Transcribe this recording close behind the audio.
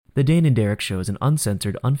The Dane and Derek Show is an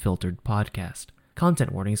uncensored, unfiltered podcast.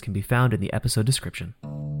 Content warnings can be found in the episode description.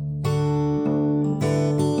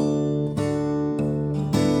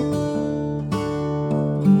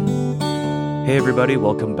 Hey everybody,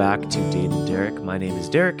 welcome back to Dane and Derek. My name is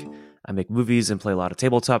Derek. I make movies and play a lot of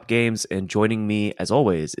tabletop games, and joining me, as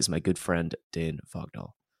always, is my good friend, Dane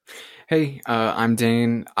Fogdahl. Hey, I'm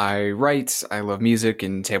Dane. I write, I love music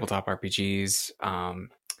and tabletop RPGs.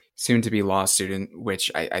 Soon to be law student,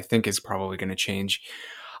 which I think is probably going to change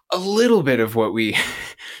a little bit of what we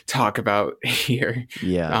talk about here.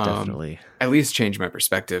 Yeah, definitely. At least change my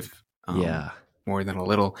perspective. More than a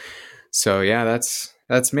little. So yeah,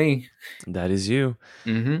 that's me. That is you.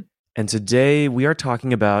 Mm-hmm. And today we are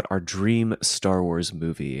talking about our dream Star Wars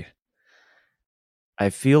movie.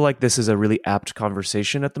 I feel like this is a really apt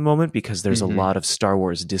conversation at the moment because there's a lot of Star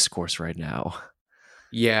Wars discourse right now.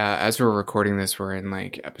 Yeah, as we're recording this, we're in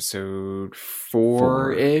like episode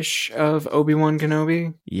 4-ish of Obi-Wan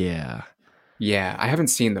Kenobi. Yeah. Yeah, I haven't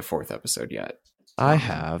seen the 4th episode yet. I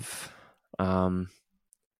have. I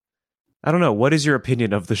don't know. What is your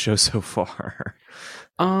opinion of the show so far?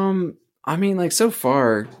 I mean, like, so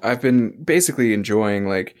far, I've been basically enjoying,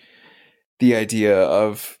 like, the idea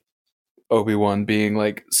of Obi-Wan being,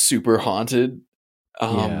 like, super haunted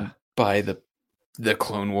by the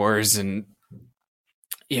Clone Wars and,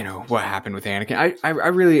 you know, what happened with Anakin. I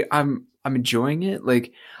really, I'm enjoying it.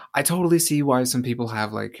 Like, I totally see why some people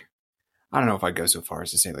have, like, I don't know if I'd go so far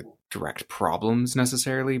as to say, like, direct problems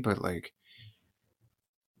necessarily, but, like,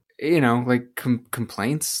 you know, like,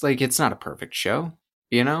 complaints. Like, it's not a perfect show.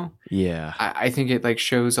 You know? Yeah. I think it like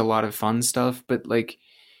shows a lot of fun stuff, but like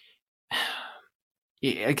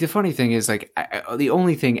the funny thing is like the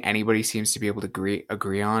only thing anybody seems to be able to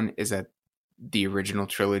agree on is that the original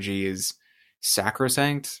trilogy is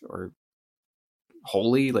sacrosanct or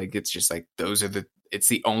holy. Like it's just like it's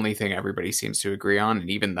the only thing everybody seems to agree on, and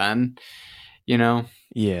even then, you know?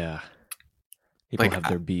 Yeah. People like, have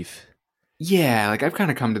their beef. Yeah, like I've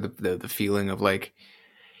kind of come to the feeling of like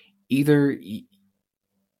either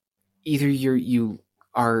you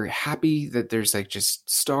are happy that there's like just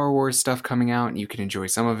Star Wars stuff coming out and you can enjoy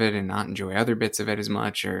some of it and not enjoy other bits of it as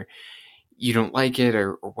much, or you don't like it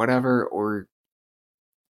or whatever, or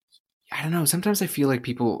I don't know. Sometimes I feel like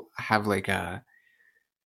people have like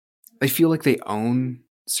they feel like they own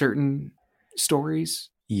certain stories.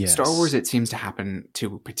 Yes. Star Wars, it seems to happen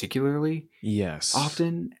to particularly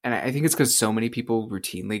often. And I think it's because so many people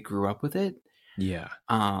routinely grew up with it. Yeah.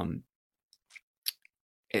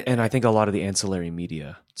 And I think a lot of the ancillary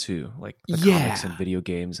media too, like the comics and video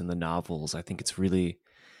games and the novels, I think it's really,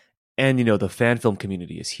 and you know, the fan film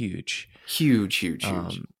community is huge. Huge.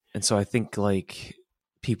 And so I think like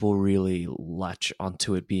people really latch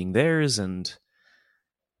onto it being theirs, and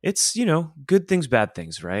it's, you know, good things, bad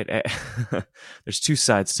things, right? There's two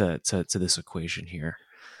sides to this equation here.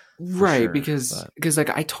 Right, sure, because like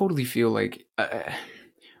I totally feel like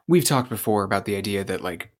we've talked before about the idea that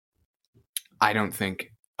like I don't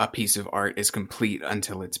think a piece of art is complete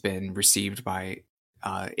until it's been received by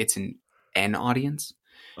its an audience,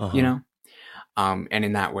 you know? And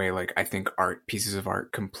in that way, like, I think pieces of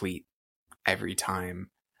art complete every time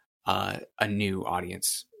a new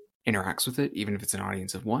audience interacts with it, even if it's an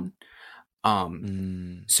audience of one.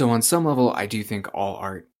 So on some level, I do think all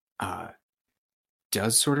art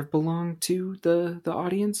does sort of belong to the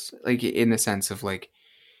audience, like in the sense of like,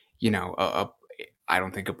 you know, I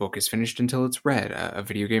don't think a book is finished until it's read. A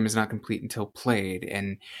video game is not complete until played.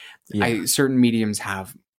 And certain mediums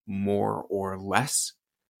have more or less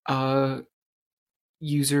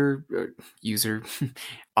user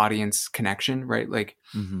audience connection, right? Like,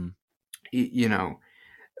 you know,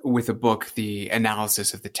 with a book, the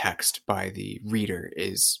analysis of the text by the reader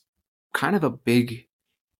is kind of a big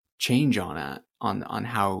change on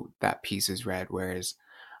how that piece is read. Whereas,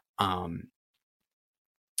 you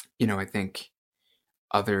know, I think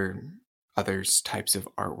other types of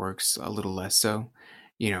artworks a little less so,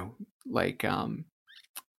 you know, like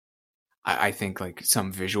I think like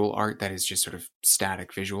some visual art that is just sort of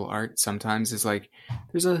static visual art sometimes is like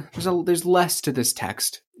there's less to this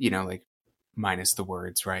text, you know, like minus the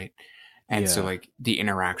words, right? And so like the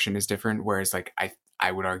interaction is different, whereas like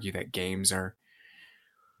I would argue that games are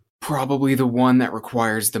probably the one that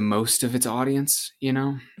requires the most of its audience, you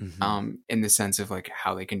know, in the sense of like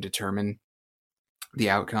how they can determine the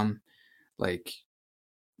outcome. Like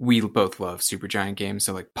we both love Supergiant games,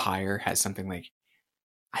 so like Pyre has something like,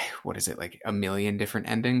 what is it, like 1 million different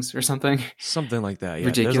endings or something like that. Yeah,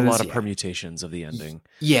 ridiculous. There's a lot of permutations of the ending.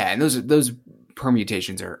 Yeah, and those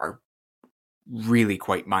permutations are really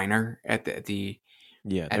quite minor at the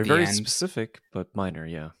Yeah, they're very specific, but minor,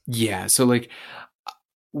 yeah. Yeah, so like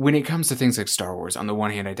when it comes to things like Star Wars, on the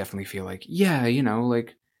one hand, I definitely feel like, yeah, you know,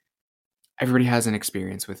 like everybody has an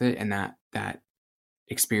experience with it, and that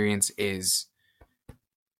experience is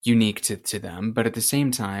unique to them. But at the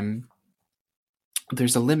same time,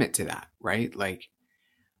 there's a limit to that, right? Like,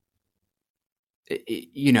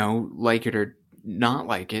 you know, like it or not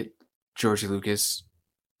like it, George Lucas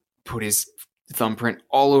put his thumbprint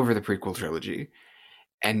all over the prequel trilogy,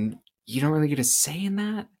 and you don't really get a say in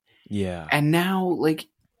that. Yeah. And now, like,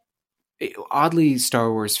 oddly,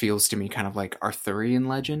 Star Wars feels to me kind of like Arthurian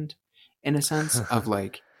legend, in a sense of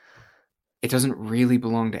like, it doesn't really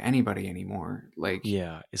belong to anybody anymore. Like,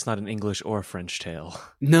 yeah, it's not an English or French tale.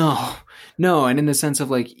 No, and in the sense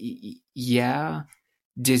of like, yeah,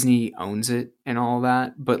 Disney owns it and all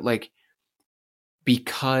that, but like,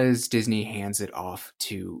 because Disney hands it off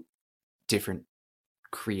to different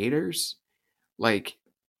creators, like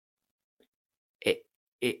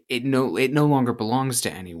it no longer belongs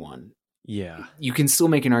to anyone. Yeah, you can still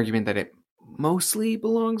make an argument that it mostly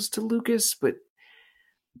belongs to Lucas, but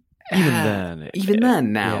even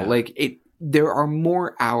then now, like there are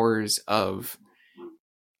more hours of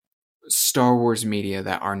Star Wars media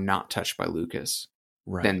that are not touched by Lucas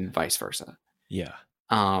than vice versa. Yeah.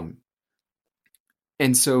 And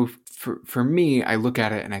so for me, I look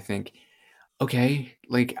at it and I think, okay,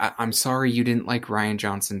 like I'm sorry you didn't like Rian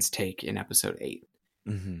Johnson's take in episode 8.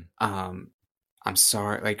 Mm-hmm. I'm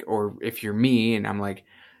sorry, like, or if you're me and I'm like,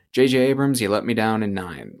 J.J. Abrams, you let me down in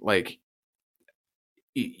 9, like,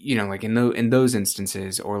 you know, like in those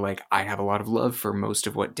instances, or like I have a lot of love for most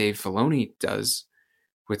of what Dave Filoni does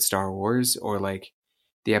with Star Wars, or like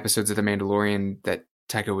the episodes of The Mandalorian that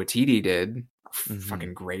Taika Waititi did,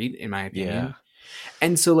 fucking great in my opinion. Yeah.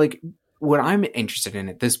 And so like what I'm interested in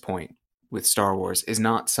at this point with Star Wars is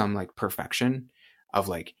not some like perfection of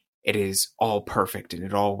like it is all perfect and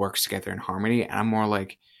it all works together in harmony. And I'm more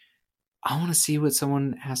like, I want to see what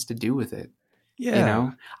someone has to do with it. Yeah. You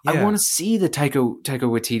know, I want to see the Taika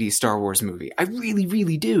Waititi Star Wars movie. I really,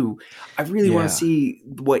 really do. I really want to see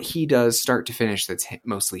what he does start to finish. That's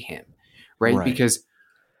mostly him. Right. Because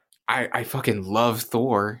I fucking love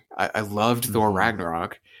Thor. I loved Thor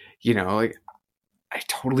Ragnarok. You know, like I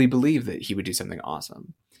totally believe that he would do something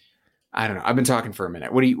awesome. I don't know. I've been talking for a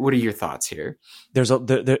minute. What are your thoughts here?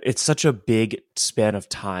 It's such a big span of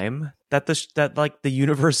time that the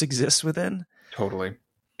universe exists within. Totally.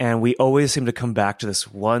 And we always seem to come back to this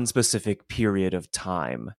one specific period of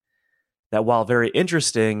time that, while very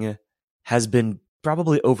interesting, has been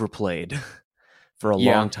probably overplayed for a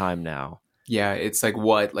long time now. Yeah, it's like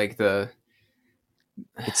what? Like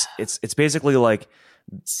it's basically like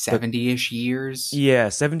 70-ish years. Yeah,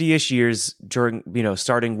 70-ish years during, you know,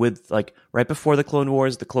 starting with like right before the Clone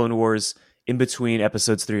Wars, in between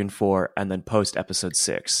episodes 3 and 4, and then post episode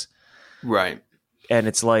 6. Right. And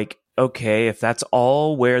it's like, okay, if that's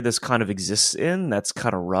all where this kind of exists in, that's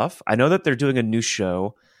kind of rough. I know that they're doing a new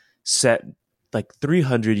show set like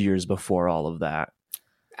 300 years before all of that.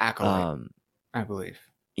 Acolyte, I believe.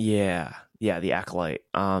 Yeah, the Acolyte.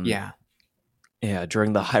 Yeah,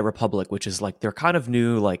 during the High Republic, which is like their kind of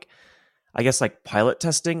new, like, I guess like pilot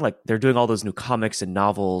testing. Like they're doing all those new comics and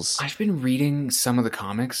novels. I've been reading some of the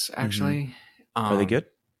comics actually. Are they good?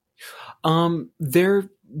 They're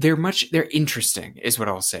interesting is what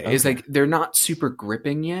I'll say. Okay. Is like they're not super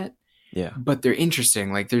gripping yet. Yeah. But they're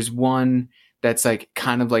interesting. Like there's one that's like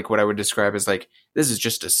kind of like what I would describe as like this is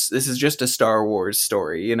just a Star Wars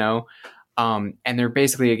story, you know? And they're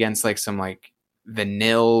basically against like some like the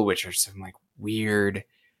Nil, which are some like weird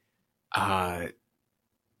kind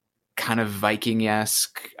of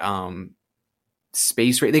Viking-esque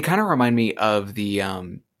space race. They kind of remind me of the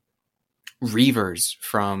Reavers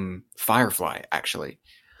from Firefly, actually.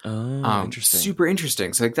 Oh, interesting. Super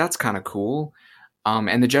interesting. So like that's kind of cool.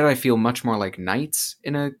 And the Jedi feel much more like knights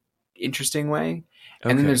in a interesting way. Okay.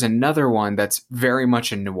 And then there's another one that's very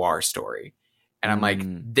much a noir story. And I'm like,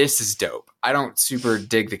 this is dope. I don't super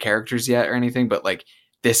dig the characters yet or anything, but like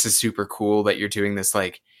this is super cool that you're doing this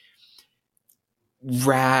like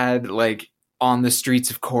rad, like on the streets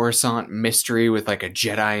of Coruscant mystery with like a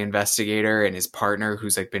Jedi investigator and his partner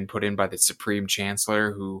who's like been put in by the Supreme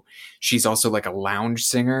Chancellor, who she's also like a lounge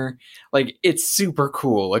singer. Like it's super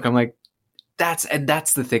cool. Like I'm like, that's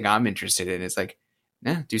the thing I'm interested in. It's like,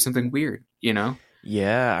 do something weird, you know?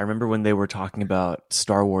 Yeah, I remember when they were talking about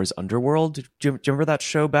Star Wars Underworld. Do you remember that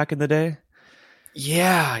show back in the day?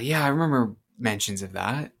 Yeah, I remember mentions of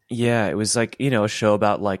that. Yeah, it was like, you know, a show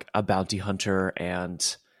about like a bounty hunter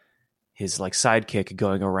and his like sidekick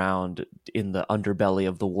going around in the underbelly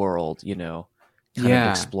of the world, you know, kind of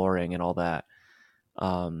exploring and all that.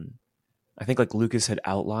 I think like Lucas had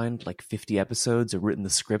outlined like 50 episodes or written the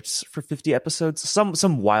scripts for 50 episodes,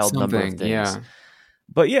 some wild number of things. Yeah.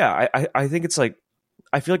 But yeah, I think it's like,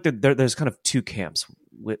 I feel like there's kind of two camps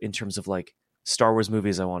in terms of like Star Wars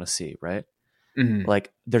movies I want to see, right? Mm-hmm.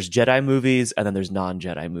 Like there's Jedi movies and then there's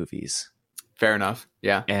non-Jedi movies. Fair enough.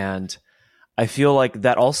 Yeah. And I feel like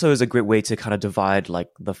that also is a great way to kind of divide like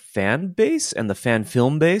the fan base and the fan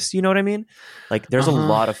film base. You know what I mean? Like there's a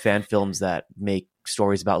lot of fan films that make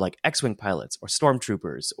stories about like X-Wing pilots or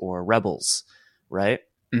stormtroopers or rebels, right?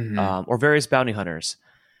 Mm-hmm. Or various bounty hunters.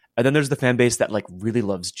 And then there's the fan base that like really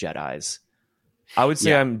loves Jedis. I would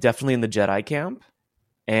say I'm definitely in the Jedi camp.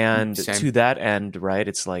 And to that end, right,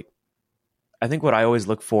 it's like, I think what I always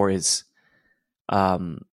look for is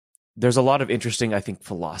there's a lot of interesting, I think,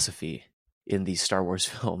 philosophy in these Star Wars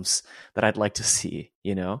films that I'd like to see,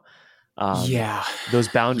 you know? Those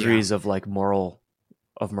boundaries of like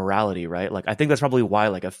morality, right? Like, I think that's probably why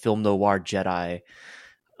like a film noir Jedi,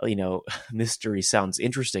 you know, mystery sounds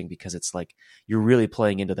interesting, because it's like you're really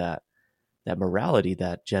playing into that morality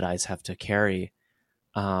that Jedis have to carry.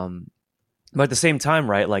 But at the same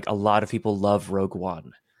time, right, like a lot of people love Rogue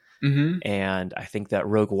One. Mm-hmm. And I think that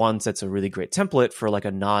Rogue One sets a really great template for like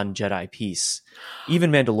a non-Jedi piece.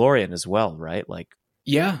 Even Mandalorian as well, right? Like,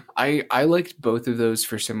 yeah, I liked both of those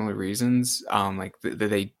for similar reasons. Like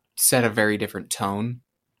they set a very different tone.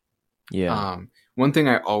 Yeah. One thing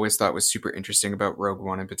I always thought was super interesting about Rogue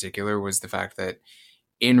One in particular was the fact that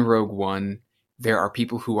in Rogue One, there are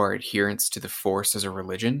people who are adherents to the Force as a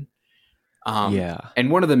religion.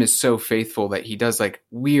 And one of them is so faithful that he does like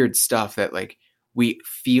weird stuff that like we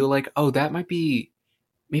feel like, oh, that might be,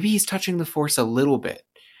 maybe he's touching the Force a little bit.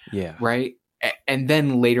 Yeah. Right. And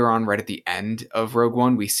then later on, right at the end of Rogue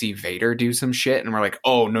One, we see Vader do some shit and we're like,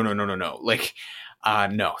 oh, no. Like,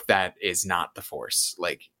 no, that is not the Force.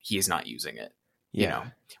 Like, he is not using it, you know,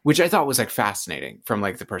 which I thought was like fascinating from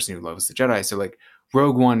like the person who loves the Jedi. So like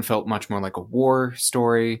Rogue One felt much more like a war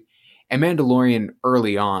story, and Mandalorian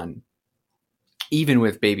early on, even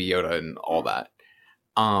with Baby Yoda and all that,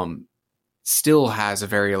 still has a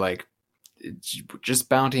very like just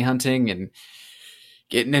bounty hunting and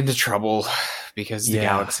getting into trouble because the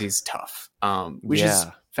galaxy's tough, which is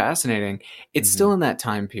fascinating. It's still in that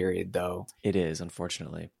time period, though. It is,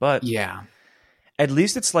 unfortunately. But yeah, at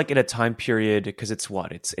least it's like in a time period, because it's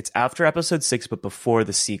what? It's after episode 6, but before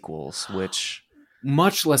the sequels, which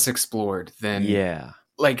much less explored than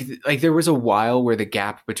like there was a while where the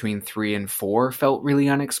gap between 3 and 4 felt really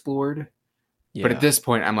unexplored. Yeah. But at this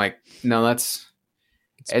point, I'm like, no, it's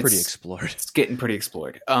pretty explored. It's getting pretty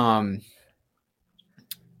explored. And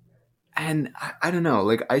I don't know,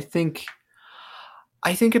 like I think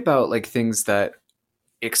about like things that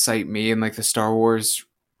excite me in like the Star Wars,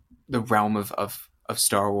 the realm of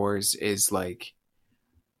Star Wars is like,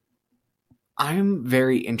 I'm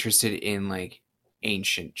very interested in like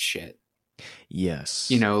ancient shit. Yes.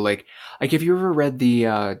 You know, like have you ever read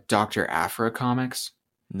the Dr. Aphra comics?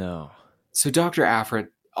 No. So Dr. Aphra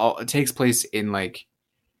it takes place in like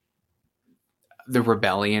the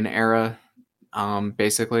Rebellion era,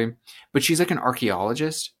 basically. But she's like an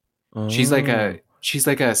archaeologist. Oh. She's like a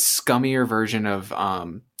scummier version of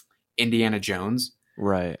Indiana Jones.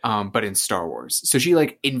 Right. But in Star Wars. So she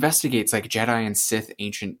like investigates like Jedi and Sith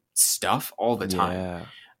ancient stuff all the time.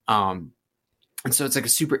 Yeah. And so it's like a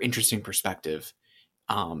super interesting perspective.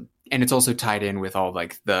 And it's also tied in with all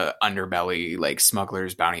like the underbelly, like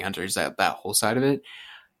smugglers, bounty hunters, that whole side of it.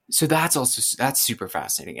 So that's super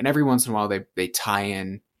fascinating. And every once in a while they tie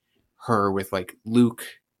in her with like Luke,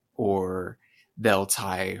 or they'll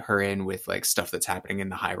tie her in with like stuff that's happening in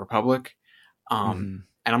the High Republic. And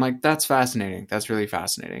I'm like, that's fascinating. That's really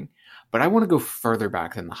fascinating. But I want to go further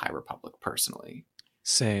back than the High Republic personally.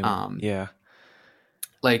 Same. Yeah.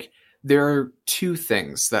 Like, there are two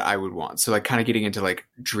things that I would want. So like kind of getting into like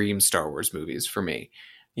dream Star Wars movies for me.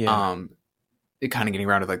 Yeah. Kind of getting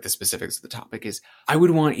around to like the specifics of the topic is I would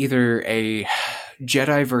want either a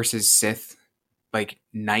Jedi versus Sith, like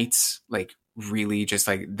knights, like really just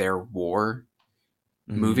like their war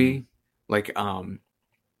movie. Like,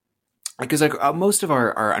 because like most of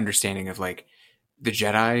our understanding of like the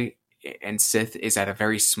Jedi and Sith is at a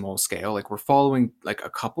very small scale. Like we're following like a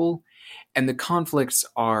couple, and the conflicts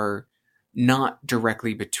are not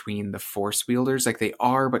directly between the Force wielders. Like they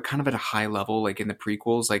are, but kind of at a high level, like in the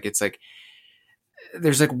prequels. Like it's like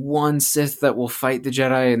there's like one Sith that will fight the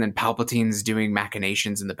Jedi, and then Palpatine's doing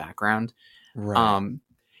machinations in the background. Right.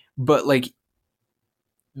 But like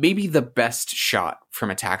maybe the best shot from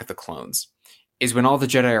Attack of the Clones is when all the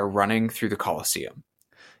Jedi are running through the Colosseum.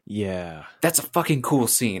 Yeah. That's a fucking cool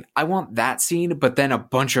scene. I want that scene, but then a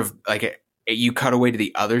bunch of like you cut away to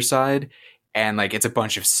the other side and like it's a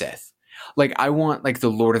bunch of Sith. Like I want like the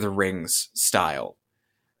Lord of the Rings style,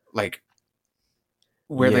 like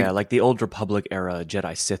where like the old Republic era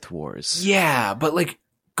Jedi Sith wars. Yeah, but like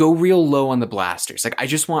go real low on the blasters. Like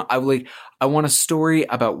I want a story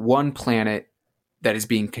about one planet that is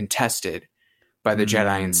being contested by the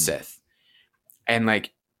Jedi and Sith. And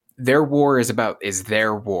like their war is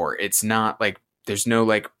their war. It's not like there's no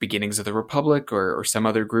like beginnings of the Republic or some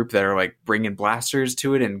other group that are like bringing blasters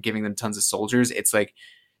to it and giving them tons of soldiers. It's like,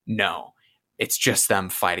 no, it's just them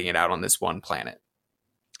fighting it out on this one planet.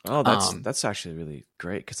 Oh, that's actually really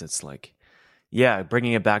great because it's like, yeah,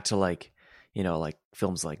 bringing it back to like, you know, like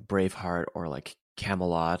films like Braveheart or like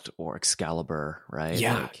Camelot or Excalibur, right?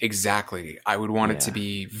 Yeah, like, exactly. I would want it to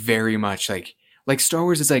be very much like Star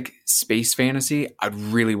Wars is like space fantasy. I'd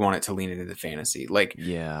really want it to lean into the fantasy. Like,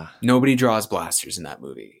 yeah, nobody draws blasters in that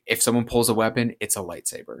movie. If someone pulls a weapon, it's a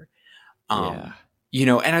lightsaber. You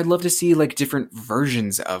know, and I'd love to see like different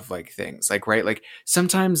versions of like things, like, right, like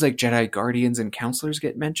sometimes like Jedi guardians and counselors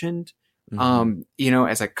get mentioned, you know,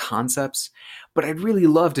 as like concepts, but I'd really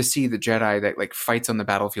love to see the Jedi that like fights on the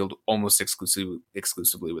battlefield almost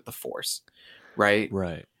exclusively with the Force, right?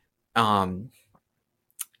 And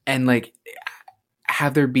like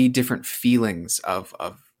have there be different feelings of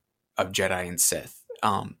Jedi and Sith,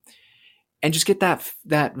 and just get that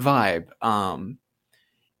vibe,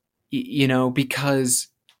 you know, because,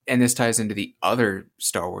 and this ties into the other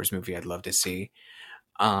Star Wars movie I'd love to see,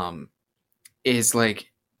 is like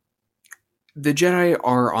the Jedi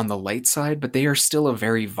are on the light side, but they are still a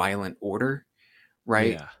very violent order,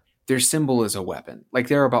 right? Yeah. Their symbol is a weapon. Like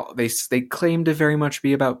they claim to very much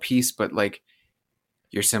be about peace, but like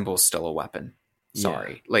your symbol is still a weapon.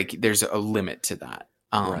 Sorry. Like there's a limit to that.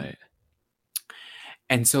 Right.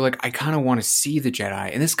 And so, like, I kind of want to see the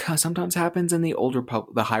Jedi, and this sometimes happens in the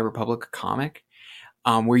the High Republic comic,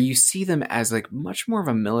 where you see them as like much more of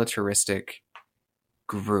a militaristic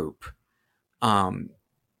group, and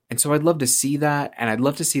so I'd love to see that, and I'd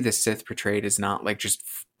love to see the Sith portrayed as not like just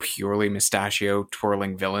purely mustachio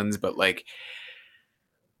twirling villains, but like,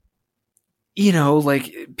 you know,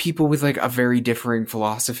 like people with like a very differing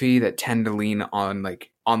philosophy that tend to lean on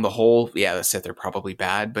like on the whole, yeah, the Sith are probably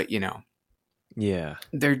bad, but you know. Yeah,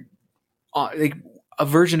 they're like a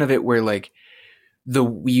version of it where like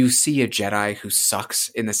you see a Jedi who sucks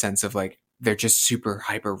in the sense of like they're just super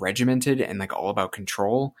hyper regimented and like all about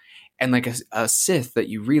control, and like a Sith that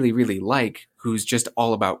you really really like who's just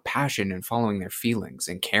all about passion and following their feelings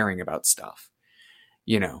and caring about stuff,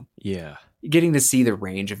 you know. Yeah, getting to see the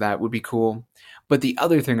range of that would be cool. But the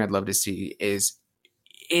other thing I'd love to see is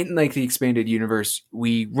in like the expanded universe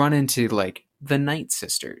we run into like the Night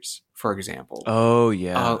Sisters, for example. Oh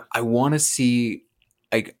yeah. I want to see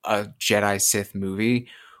like a Jedi Sith movie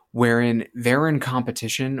wherein they're in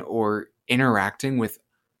competition or interacting with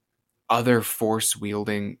other Force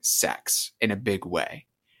wielding sects in a big way.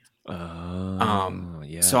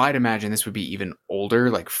 Yeah. So I'd imagine this would be even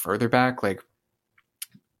older, like further back, like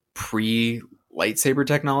pre lightsaber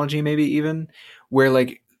technology, maybe even, where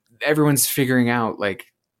like everyone's figuring out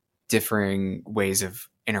like differing ways of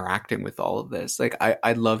interacting with all of this. Like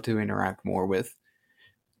I'd love to interact more with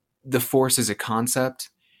the Force as a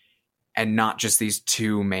concept and not just these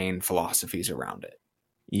two main philosophies around it.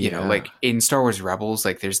 Yeah. You know, like in Star Wars Rebels,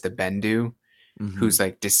 like there's the Bendu, who's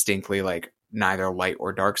like distinctly like neither light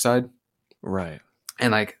or dark side. Right.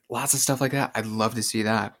 And like lots of stuff like that. I'd love to see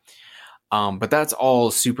that. But that's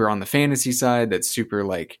all super on the fantasy side. That's super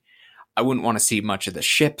like, I wouldn't want to see much of the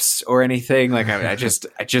ships or anything. Like I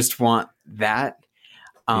just want that.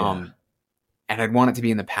 And I'd want it to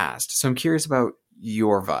be in the past. So I'm curious about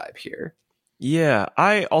your vibe here. Yeah,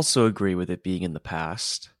 I also agree with it being in the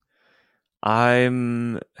past.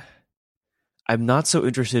 I'm not so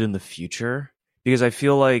interested in the future because I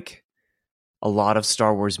feel like a lot of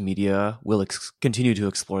Star Wars media will continue to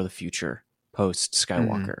explore the future post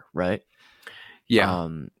Skywalker, right? Yeah.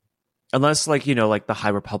 Unless like, you know, like the High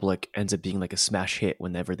Republic ends up being like a smash hit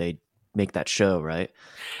whenever they make that show, right?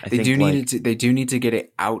 They do need to get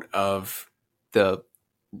it out of the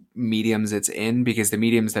mediums it's in, because the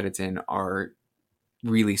mediums that it's in are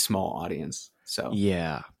really small audience. So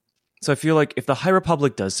yeah. So I feel like if the High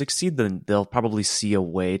Republic does succeed, then they'll probably see a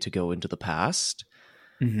way to go into the past.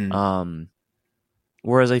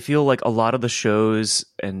 Whereas I feel like a lot of the shows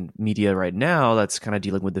and media right now that's kind of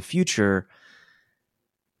dealing with the future,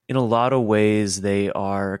 in a lot of ways, they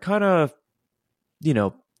are kind of, you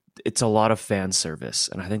know, it's a lot of fan service.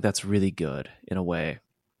 And I think that's really good in a way.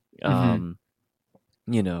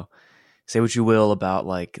 You know, say what you will about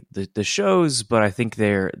like the shows, but I think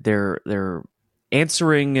they're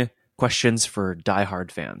answering questions for diehard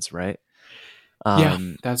fans, right?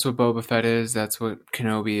 That's what Boba Fett is. That's what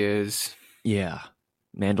Kenobi is. Yeah,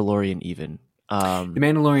 Mandalorian even. The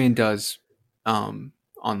Mandalorian does, on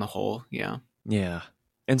the whole, yeah. Yeah.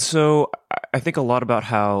 And so I think a lot about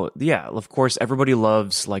how, of course, everybody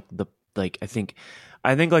loves like I think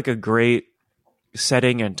like a great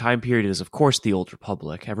setting and time period is, of course, the Old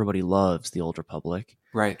Republic. Everybody loves the Old Republic.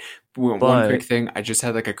 Right. One quick thing. I just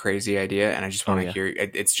had like a crazy idea and I just want to hear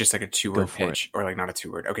it's just like a 2-word pitch or like not a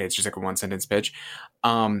 2-word. Okay. It's just like a 1-sentence pitch.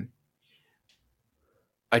 A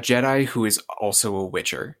Jedi who is also a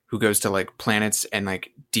Witcher who goes to like planets and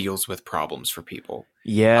like deals with problems for people.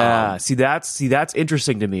 Yeah. See, that's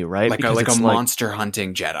interesting to me, right? Like a monster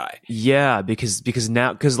hunting Jedi. Yeah. Because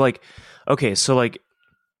like, okay. So like,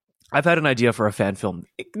 I've had an idea for a fan film,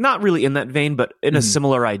 not really in that vein, but in a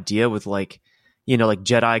similar idea with like, like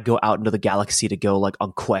Jedi go out into the galaxy to go like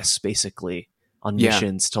on quests, basically on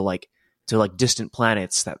missions to distant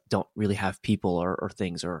planets that don't really have people or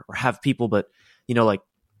things or have people. But, like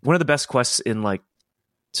one of the best quests in like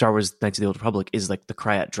Star Wars Knights of the Old Republic is like the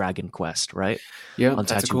Krayt Dragon quest, right? Yeah,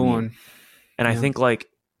 that's Tatooine. A cool one. And I think like,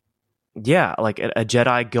 like a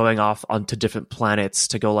Jedi going off onto different planets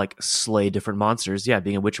to go like slay different monsters. Yeah,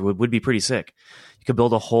 being a Witcher would be pretty sick. You could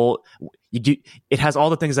build a whole. It has all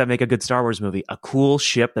the things that make a good Star Wars movie: a cool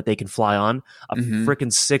ship that they can fly on, a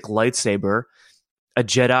freaking sick lightsaber, a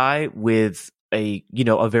Jedi with a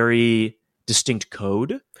very distinct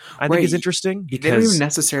code. I think is interesting because they don't even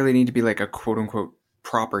necessarily need to be like a quote unquote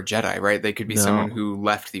proper Jedi, right? They could be someone who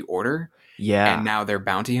left the Order. Yeah. And now they're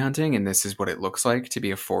bounty hunting, and this is what it looks like to be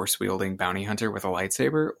a force-wielding bounty hunter with a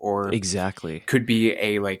lightsaber. Or exactly. Could be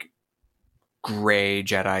a, like, gray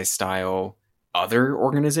Jedi-style other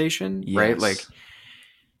organization, right? Like,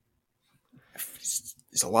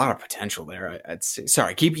 there's a lot of potential there, I'd say.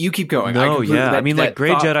 Sorry, you keep going. No, I mean, like,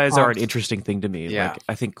 gray Jedis are an interesting thing to me. Yeah. Like,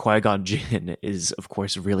 I think Qui-Gon Jinn is, of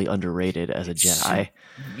course, really underrated as a Jedi.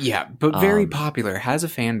 Yeah, but very popular. Has a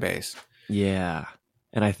fan base. Yeah.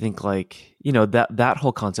 And I think like, that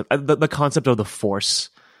whole concept, the concept of the Force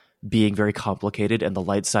being very complicated and the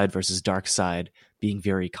light side versus dark side being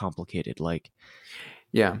very complicated. Like,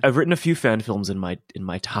 yeah, I've written a few fan films in my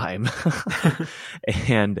time.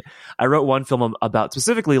 And I wrote one film about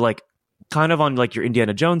specifically like kind of on like your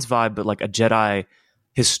Indiana Jones vibe, but like a Jedi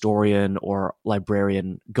historian or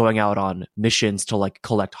librarian going out on missions to like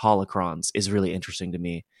collect holocrons is really interesting to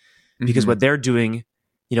me because what they're doing,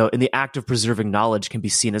 in the act of preserving knowledge can be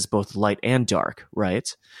seen as both light and dark,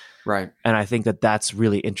 right? Right. And I think that that's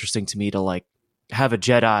really interesting to me to like have a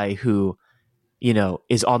Jedi who,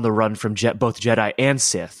 is on the run from both Jedi and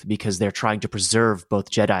Sith because they're trying to preserve both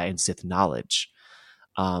Jedi and Sith knowledge.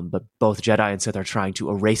 But both Jedi and Sith are trying to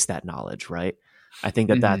erase that knowledge, right? I think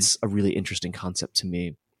that that's a really interesting concept to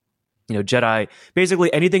me. Jedi,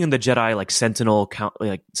 basically anything in the Jedi, like Sentinel,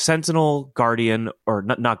 Guardian, or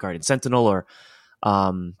not Guardian, Sentinel, or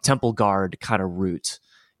Temple Guard kind of route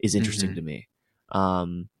is interesting to me.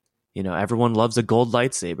 Everyone loves a gold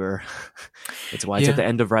lightsaber. It's why it's at the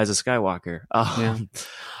end of Rise of Skywalker.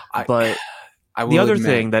 But the other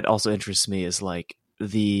thing that also interests me is like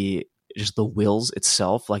the wills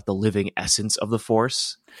itself, like the living essence of the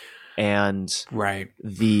Force, and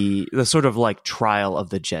the sort of like trial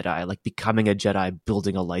of the Jedi, like becoming a Jedi,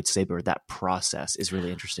 building a lightsaber. That process is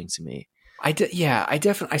really interesting to me.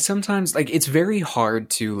 I sometimes like it's very hard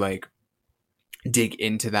to like dig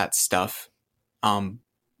into that stuff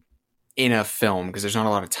in a film because there's not a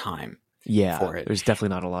lot of time for it. There's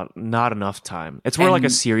definitely not enough time. It's where like a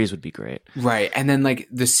series would be great. Right. And then like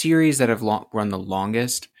the series that have run the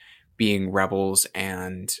longest being Rebels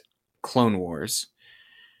and Clone Wars,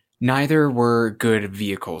 neither were good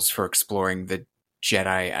vehicles for exploring the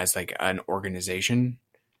Jedi as like an organization.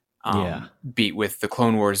 Beat with the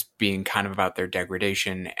Clone Wars being kind of about their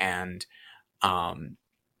degradation and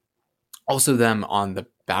also them on the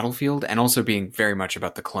battlefield and also being very much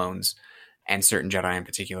about the clones and certain Jedi in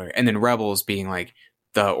particular. And then Rebels being like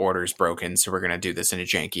the order's broken, so we're going to do this in a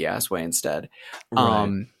janky ass way instead.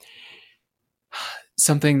 Right.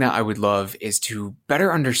 Something that I would love is to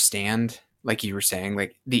better understand, like you were saying,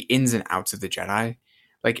 like the ins and outs of the Jedi.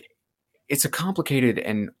 Like, it's a complicated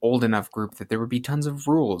and old enough group that there would be tons of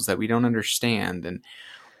rules that we don't understand and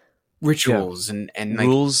rituals and like,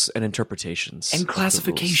 rules and interpretations and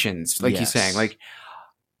classifications, like you're saying. Like,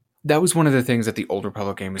 that was one of the things that the Old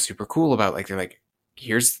Republic game was super cool about. Like, they're like,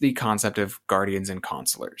 here's the concept of Guardians and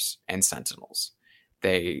Consulars and Sentinels.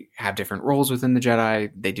 They have different roles within the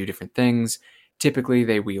Jedi. They do different things. Typically,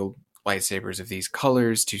 they wield lightsabers of these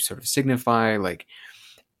colors to sort of signify, like,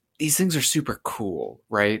 these things are super cool,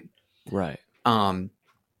 right? Right.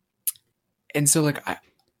 and so like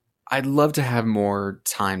I'd love to have more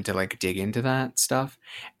time to like dig into that stuff.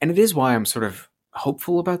 And it is why I'm sort of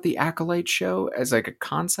hopeful about the Acolyte show as like a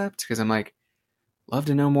concept, because I'm like, love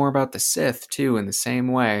to know more about the Sith too in the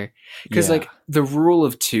same way. Because like the rule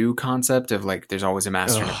of two concept of like there's always a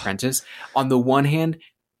master and apprentice. On the one hand,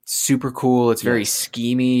 super cool. It's very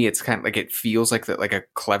schemy. It's kind of like it feels like that like a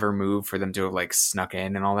clever move for them to have like snuck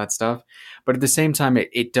in and all that stuff. But at the same time,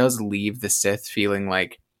 it does leave the Sith feeling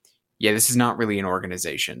like, yeah, this is not really an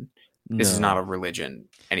organization. This is not a religion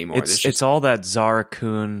anymore. It's all that Zara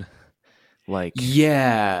Kun, like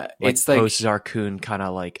it's like post Zara Kun kind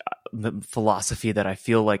of like philosophy that I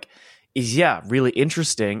feel like is really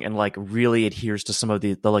interesting and like really adheres to some of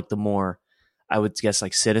the like the more, I would guess,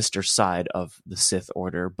 like sinister side of the Sith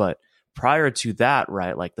Order. But prior to that,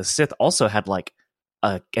 right, like the Sith also had like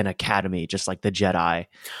an academy, just like the Jedi,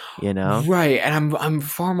 you know? Right, and I'm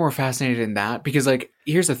far more fascinated in that because like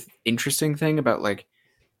here's the interesting thing about like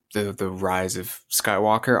the rise of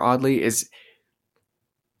Skywalker, oddly, is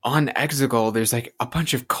on Exegol there's like a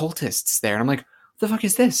bunch of cultists there, and I'm like, what the fuck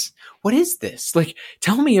is this? What is this? Like,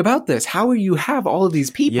 tell me about this. How do you have all of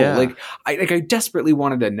these people? Like I desperately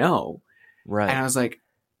wanted to know. Right. And I was like,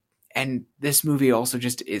 and this movie also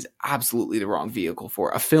just is absolutely the wrong vehicle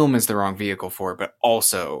for it. A film is the wrong vehicle for it, but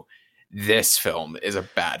also this film is a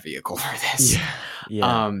bad vehicle for this.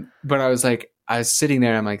 Yeah. But I was sitting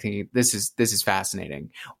there and I'm like thinking, this is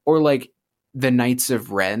fascinating. Or like the Knights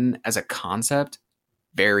of Ren as a concept,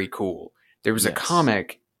 very cool. There was a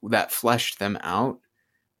comic that fleshed them out,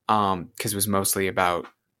 because it was mostly about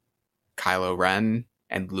Kylo Ren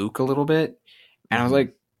and Luke a little bit. And I was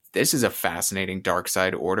like, this is a fascinating dark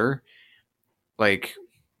side order. Like,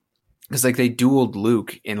 because like they dueled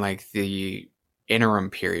Luke in like the interim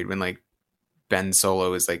period when like Ben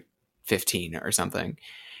Solo is like 15 or something,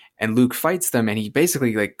 and Luke fights them, and he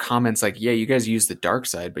basically like comments like, yeah, you guys use the dark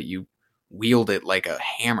side, but you wield it like a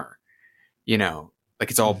hammer, you know, like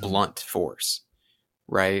it's all blunt force,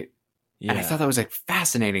 right? And I thought that was like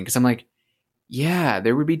fascinating because I'm like, yeah,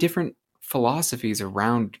 there would be different philosophies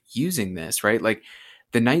around using this, right? Like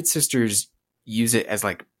the Night Sisters use it as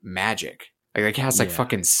like magic. Like they cast like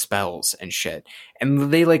fucking spells and shit.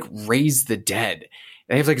 And they like raise the dead.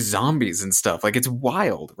 They have like zombies and stuff. Like it's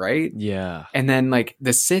wild, right? Yeah. And then like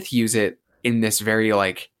the Sith use it in this very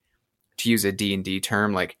like, to use a D&D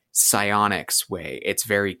term, like psionics way. It's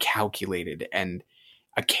very calculated, and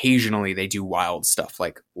occasionally they do wild stuff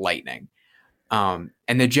like lightning. And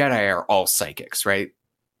the Jedi are all psychics, right?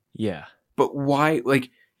 Yeah. But why,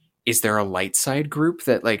 like, is there a light side group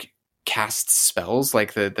that like casts spells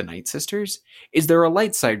like the Night Sisters? Is there a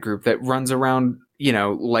light side group that runs around, you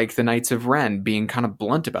know, like the Knights of Ren, being kind of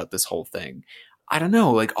blunt about this whole thing? I don't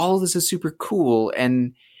know. Like all of this is super cool,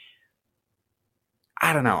 and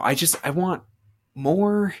I don't know. I want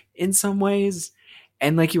more in some ways.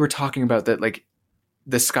 And like you were talking about that, like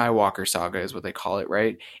the Skywalker saga is what they call it,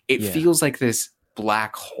 right? It feels like this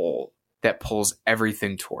black hole that pulls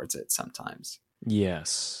everything towards it sometimes.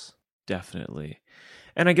 Yes, definitely.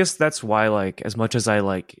 And I guess that's why, like, as much as I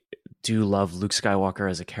like do love Luke Skywalker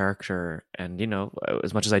as a character, and you know,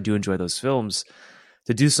 as much as I do enjoy those films,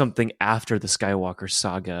 to do something after the Skywalker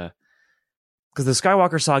saga, because the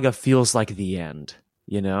Skywalker saga feels like the end,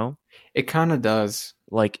 you know? It kind of does.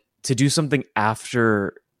 Like, to do something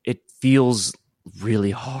after it feels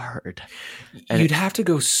really hard. And you'd have to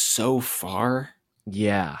go so far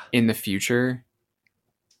in the future.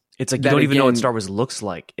 It's like you don't even know what Star Wars looks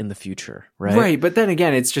like in the future, right? Right, but then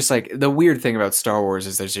again, it's just like the weird thing about Star Wars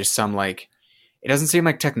is there's just some like, it doesn't seem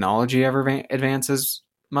like technology ever advances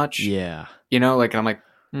much. Yeah. You know, like I'm like,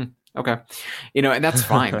 okay. You know, and that's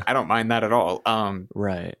fine. I don't mind that at all.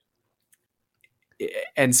 Right.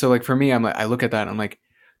 And so like for me, I'm like, I look at that and I'm like,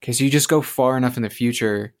 okay, so you just go far enough in the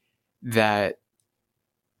future that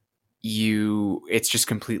it's just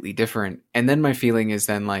completely different. And then my feeling is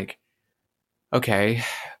then like, okay,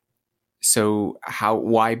 so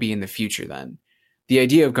why be in the future then? The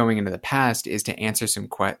idea of going into the past is to answer some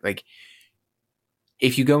like,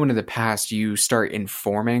 if you go into the past, you start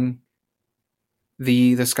informing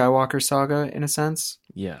the Skywalker saga in a sense.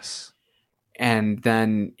 Yes. And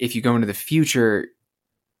then if you go into the future,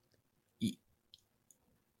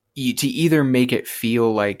 to either make it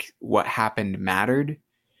feel like what happened mattered,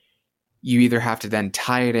 you either have to then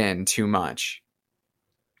tie it in too much,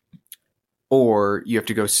 or you have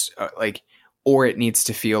to go or it needs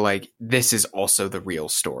to feel like this is also the real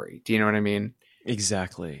story. Do you know what I mean?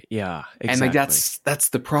 Exactly. Yeah. Exactly. And like that's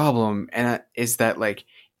the problem, and is that like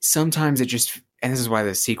sometimes it just, and this is why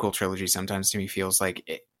the sequel trilogy sometimes to me feels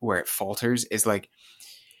like where it falters is like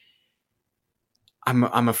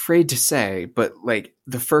I'm afraid to say, but like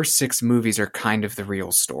the first 6 movies are kind of the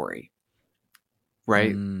real story,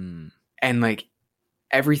 right? And like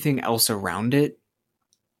everything else around it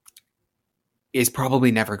is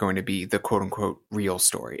probably never going to be the quote unquote real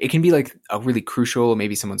story. It can be like a really crucial,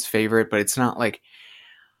 maybe someone's favorite, but it's not like,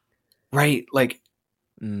 right? Like,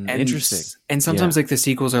 interesting. And sometimes like the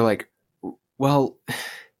sequels are like, well,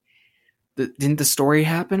 didn't the story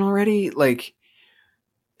happen already? Like,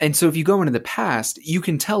 and so if you go into the past, you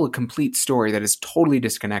can tell a complete story that is totally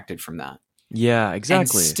disconnected from that. Yeah,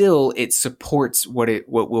 exactly. And still it supports what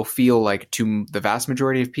will feel like to the vast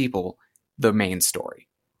majority of people, the main story.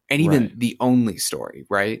 And even the only story,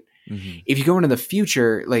 right? Mm-hmm. If you go into the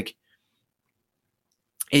future, like,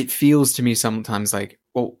 it feels to me sometimes like,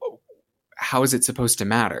 well, how is it supposed to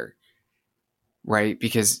matter? Right?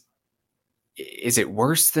 Because is it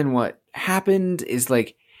worse than what happened? Is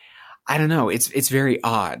like, I don't know. It's very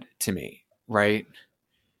odd to me, right?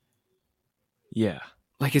 Yeah.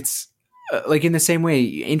 Like it's like in the same way,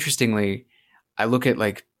 interestingly, I look at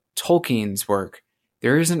like Tolkien's work.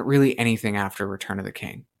 There isn't really anything after Return of the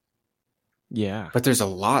King. Yeah. But there's a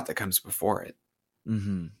lot that comes before it.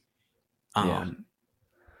 Mm-hmm. Yeah.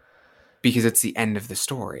 Because it's the end of the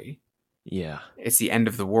story. Yeah. It's the end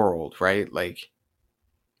of the world, right? Like,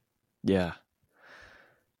 yeah.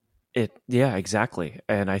 Yeah, exactly.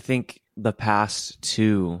 And I think the past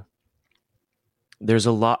too, there's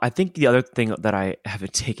a lot. I think the other thing that I have a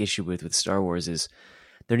take issue with Star Wars is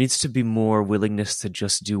there needs to be more willingness to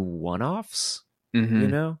just do one-offs, you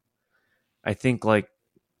know? I think like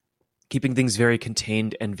keeping things very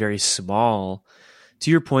contained and very small.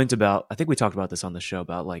 To your point about, I think we talked about this on the show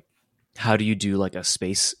about like, how do you do like a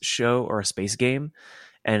space show or a space game?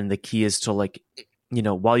 And the key is to like, you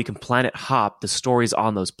know, while you can planet hop, the stories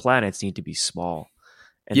on those planets need to be small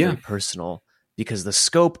and very personal, because the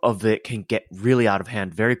scope of it can get really out of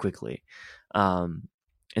hand very quickly. And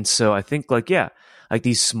so I think like, yeah, like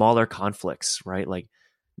these smaller conflicts, right? Like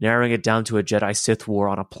narrowing it down to a Jedi Sith war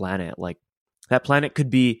on a planet, like that planet could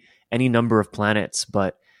be any number of planets,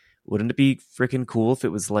 but wouldn't it be freaking cool if it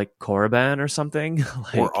was like Korriban or something?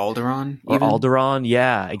 Like, or Alderaan? Or even? Alderaan,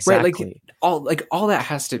 yeah, exactly. Right, all that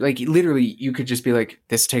has to, like, literally, you could just be like,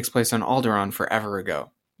 this takes place on Alderaan forever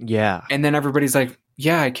ago. Yeah. And then everybody's like,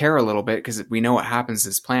 yeah, I care a little bit because we know what happens to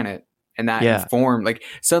this planet. And that informed, like,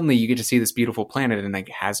 suddenly you get to see this beautiful planet and like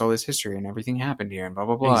has all this history and everything happened here and blah,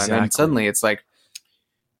 blah, blah. Exactly. And then suddenly it's like,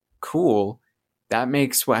 cool. That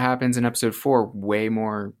makes what happens in episode 4 way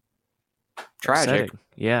more tragic. Upsetting.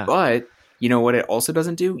 Yeah. But you know what it also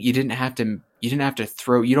doesn't do? You don't have to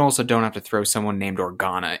throw someone named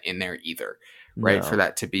Organa in there either, right? No. For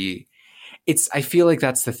that to be, I feel like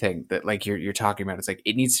that's the thing that like you're talking about. It's like,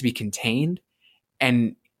 it needs to be contained,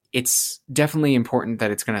 and it's definitely important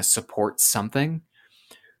that it's going to support something,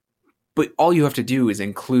 but all you have to do is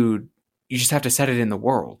you just have to set it in the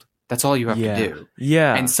world. That's all you have to do.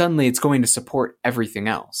 Yeah. And suddenly it's going to support everything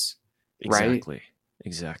else. Exactly. Right?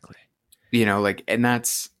 Exactly. You know, like, and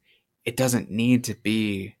it doesn't need to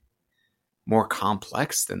be more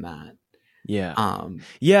complex than that. Yeah.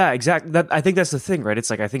 Yeah, exactly. I think that's the thing, right? It's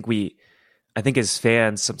like, I think as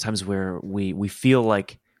fans, sometimes we feel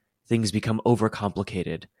like things become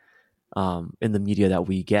overcomplicated in the media that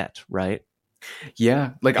we get, right?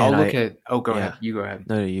 Yeah. Like, I'll look at, go ahead. You go ahead.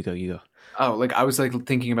 No, you go. Oh, like I was like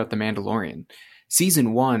thinking about The Mandalorian.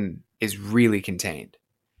 Season 1 is really contained.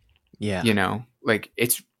 Yeah. You know, like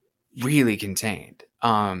it's really contained.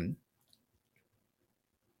 And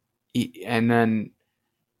then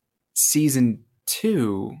season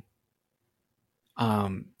 2,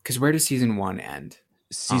 because where does season 1 end?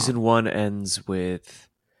 Season 1 ends with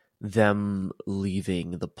them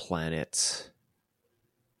leaving the planet.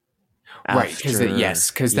 Right,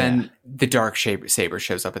 because then the dark saber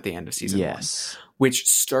shows up at the end of season 1, which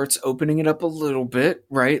starts opening it up a little bit,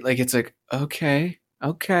 right? Like it's like, okay,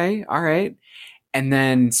 all right. And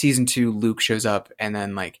then season 2, Luke shows up, and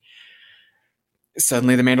then like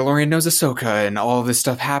suddenly the Mandalorian knows Ahsoka, and all this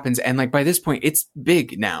stuff happens. And like by this point, it's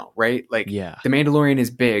big now, right? Like the Mandalorian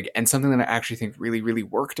is big, and something that I actually think really, really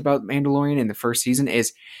worked about Mandalorian in the first season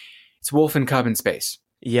is it's Wolf and Cub in space.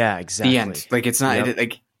 Yeah, exactly. The end. Like it's not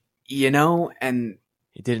like, you know, and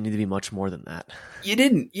it didn't need to be much more than that. You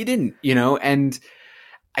didn't, you know, and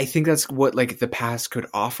I think that's what like the past could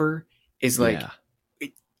offer is like,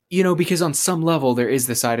 you know, because on some level there is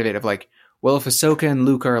the side of it of like, well, if Ahsoka and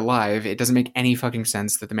Luke are alive, it doesn't make any fucking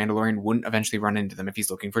sense that the Mandalorian wouldn't eventually run into them if he's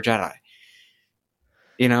looking for Jedi.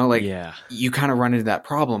 You know, like you kind of run into that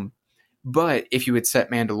problem. But if you had set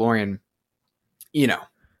Mandalorian, you know,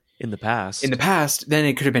 in the past. Then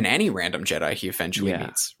it could have been any random Jedi he eventually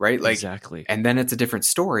meets, right? Like, exactly. And then it's a different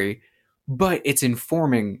story, but it's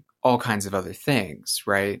informing all kinds of other things,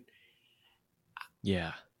 right?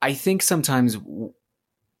 Yeah. I think sometimes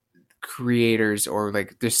creators, or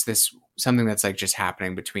like this something that's like just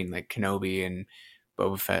happening between like Kenobi and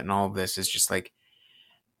Boba Fett and all of this, is just like,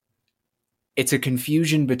 it's a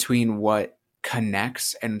confusion between what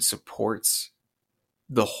connects and supports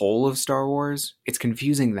the whole of Star Wars. It's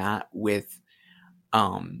confusing that with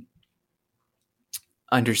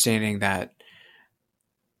understanding that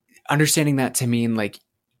to mean like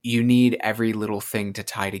you need every little thing to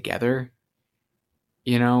tie together.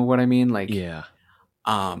 You know what I mean? Like, yeah.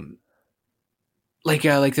 Like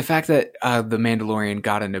the fact that the Mandalorian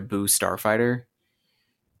got a Naboo starfighter.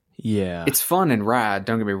 Yeah. It's fun and rad,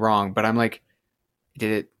 don't get me wrong, but I'm like,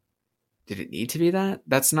 did it need to be that?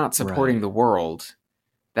 That's not supporting the world.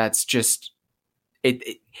 That's just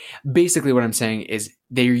it. Basically what I'm saying is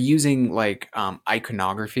they're using like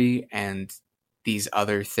iconography and these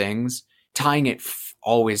other things, tying it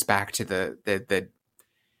always back to the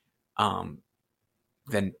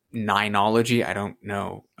ninology. I don't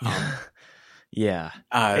know. Yeah.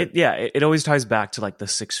 It always ties back to like the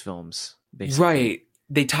 6 films, basically. Right.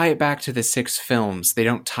 They tie it back to the 6 films. They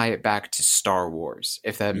don't tie it back to Star Wars,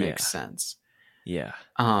 if that makes sense. Yeah.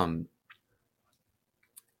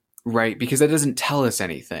 Right, because that doesn't tell us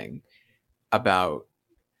anything about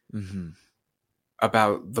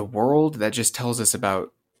about the world. That just tells us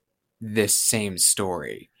about this same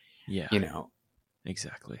story. Yeah. You know.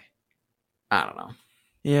 Exactly. I don't know.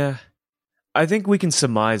 Yeah. I think we can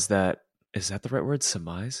surmise that. Is that the right word?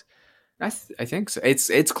 Surmise? I think so.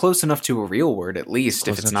 It's close enough to a real word, at least,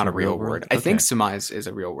 if it's not a real word. I think surmise is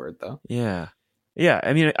a real word, though. Yeah. Yeah.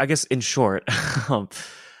 I mean, I guess in short,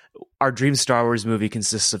 our dream Star Wars movie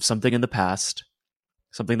consists of something in the past,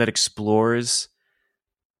 something that explores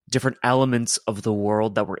different elements of the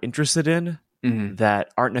world that we're interested in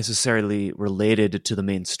that aren't necessarily related to the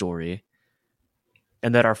main story,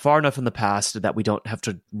 and that are far enough in the past that we don't have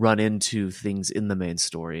to run into things in the main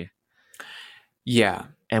story. Yeah.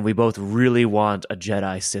 And we both really want a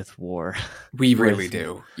Jedi-Sith war. We really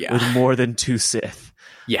do. Yeah. With more than 2 Sith.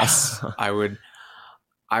 Yes. I would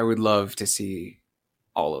love to see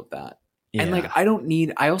all of that. Yeah. And like,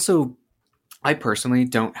 I personally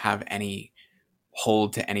don't have any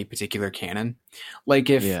hold to any particular canon. Like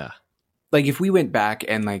if we went back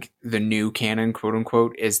and like the new canon, quote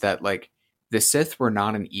unquote, is that like the Sith were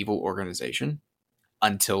not an evil organization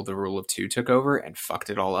until the Rule of 2 took over and fucked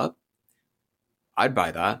it all up, I'd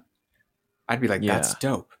buy that. I'd be like, that's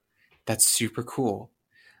dope. That's super cool.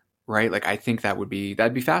 Right? Like, I think that'd be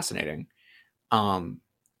fascinating.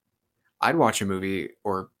 I'd watch a movie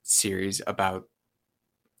or series about,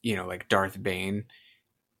 like Darth Bane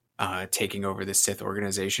taking over the Sith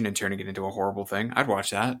organization and turning it into a horrible thing. I'd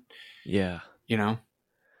watch that. Yeah.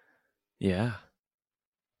 Yeah.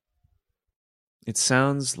 It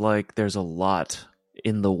sounds like there's a lot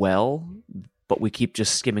in the well, but we keep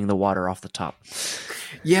just skimming the water off the top.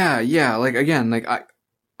 Yeah. Like, again, like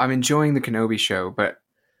I'm enjoying the Kenobi show, but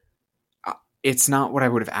it's not what I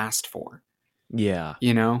would have asked for. Yeah.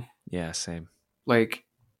 Yeah, same. Like,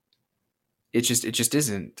 it just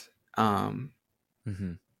isn't. And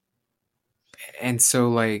so,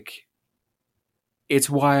 like, it's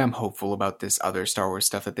why I'm hopeful about this other Star Wars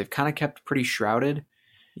stuff that they've kind of kept pretty shrouded.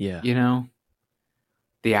 Yeah.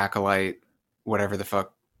 The Acolyte, whatever the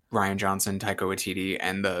fuck, Rian Johnson, Taika Waititi,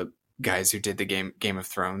 and the guys who did the Game of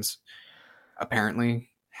Thrones apparently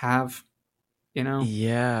have,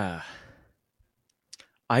 Yeah.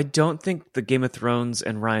 I don't think the Game of Thrones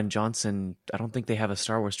and Rian Johnson, I don't think they have a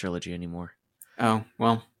Star Wars trilogy anymore. Oh,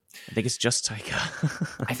 well. I think it's just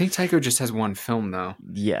Taika. I think Taika just has one film, though.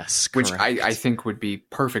 Yes, correct. Which I think would be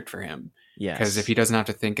perfect for him. Yes. Because if he doesn't have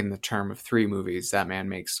to think in the term of 3 movies, that man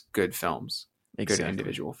makes good films. Exactly. Good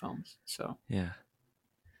individual films. So yeah.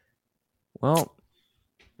 Well,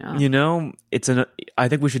 I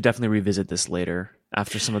think we should definitely revisit this later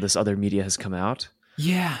after some of this other media has come out.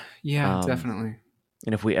 Yeah, definitely.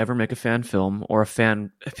 And if we ever make a fan film or a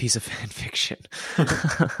piece of fan fiction,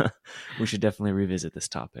 we should definitely revisit this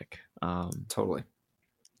topic. Totally.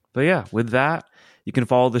 But yeah, with that, you can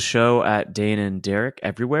follow the show at Dane and Derek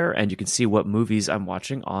everywhere, and you can see what movies I'm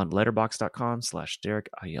watching on letterboxd.com/Derek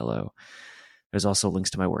Aiello. There's also links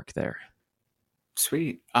to my work there.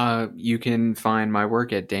 Sweet. You can find my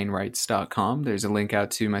work at danewrites.com. There's a link out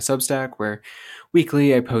to my Substack where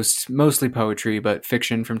weekly I post mostly poetry, but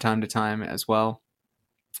fiction from time to time as well.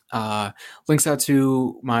 Links out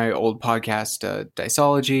to my old podcast,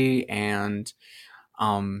 Diceology, and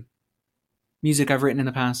music I've written in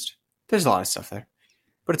the past. There's a lot of stuff there,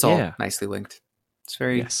 but it's all nicely linked. It's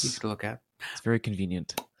very easy to look at. It's very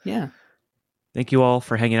convenient. Yeah. Thank you all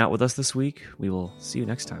for hanging out with us this week. We will see you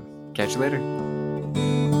next time. Catch you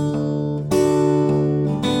later.